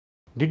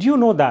Did you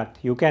know that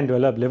you can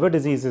develop liver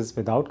diseases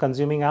without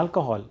consuming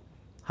alcohol?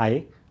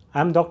 Hi,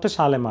 I'm Dr.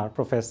 Shalimar,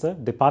 Professor,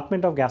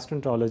 Department of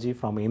Gastroenterology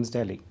from AIIMS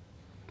Delhi.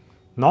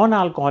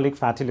 Non-alcoholic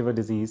fatty liver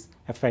disease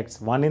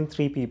affects 1 in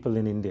 3 people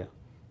in India.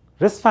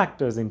 Risk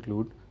factors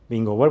include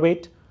being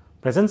overweight,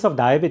 presence of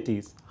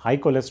diabetes, high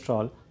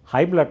cholesterol,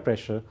 high blood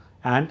pressure,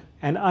 and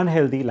an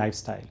unhealthy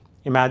lifestyle.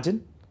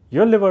 Imagine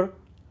your liver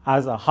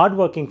as a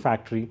hard-working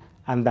factory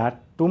and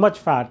that too much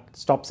fat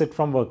stops it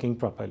from working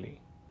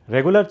properly.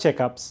 Regular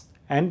checkups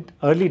and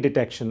early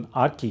detection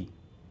are key.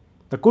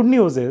 The good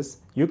news is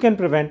you can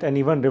prevent and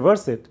even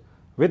reverse it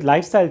with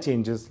lifestyle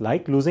changes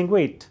like losing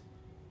weight.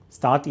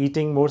 Start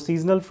eating more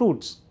seasonal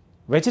fruits,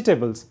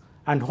 vegetables,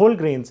 and whole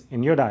grains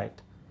in your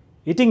diet.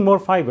 Eating more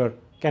fiber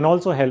can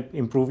also help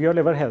improve your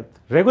liver health.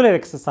 Regular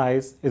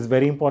exercise is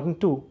very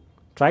important too.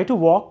 Try to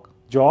walk,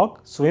 jog,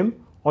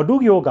 swim, or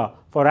do yoga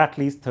for at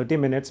least 30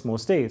 minutes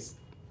most days.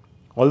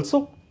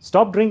 Also,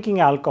 stop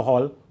drinking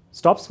alcohol,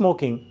 stop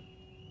smoking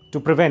to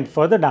prevent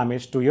further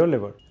damage to your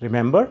liver.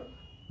 Remember,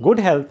 good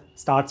health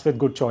starts with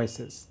good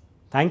choices.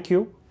 Thank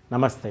you.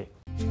 Namaste.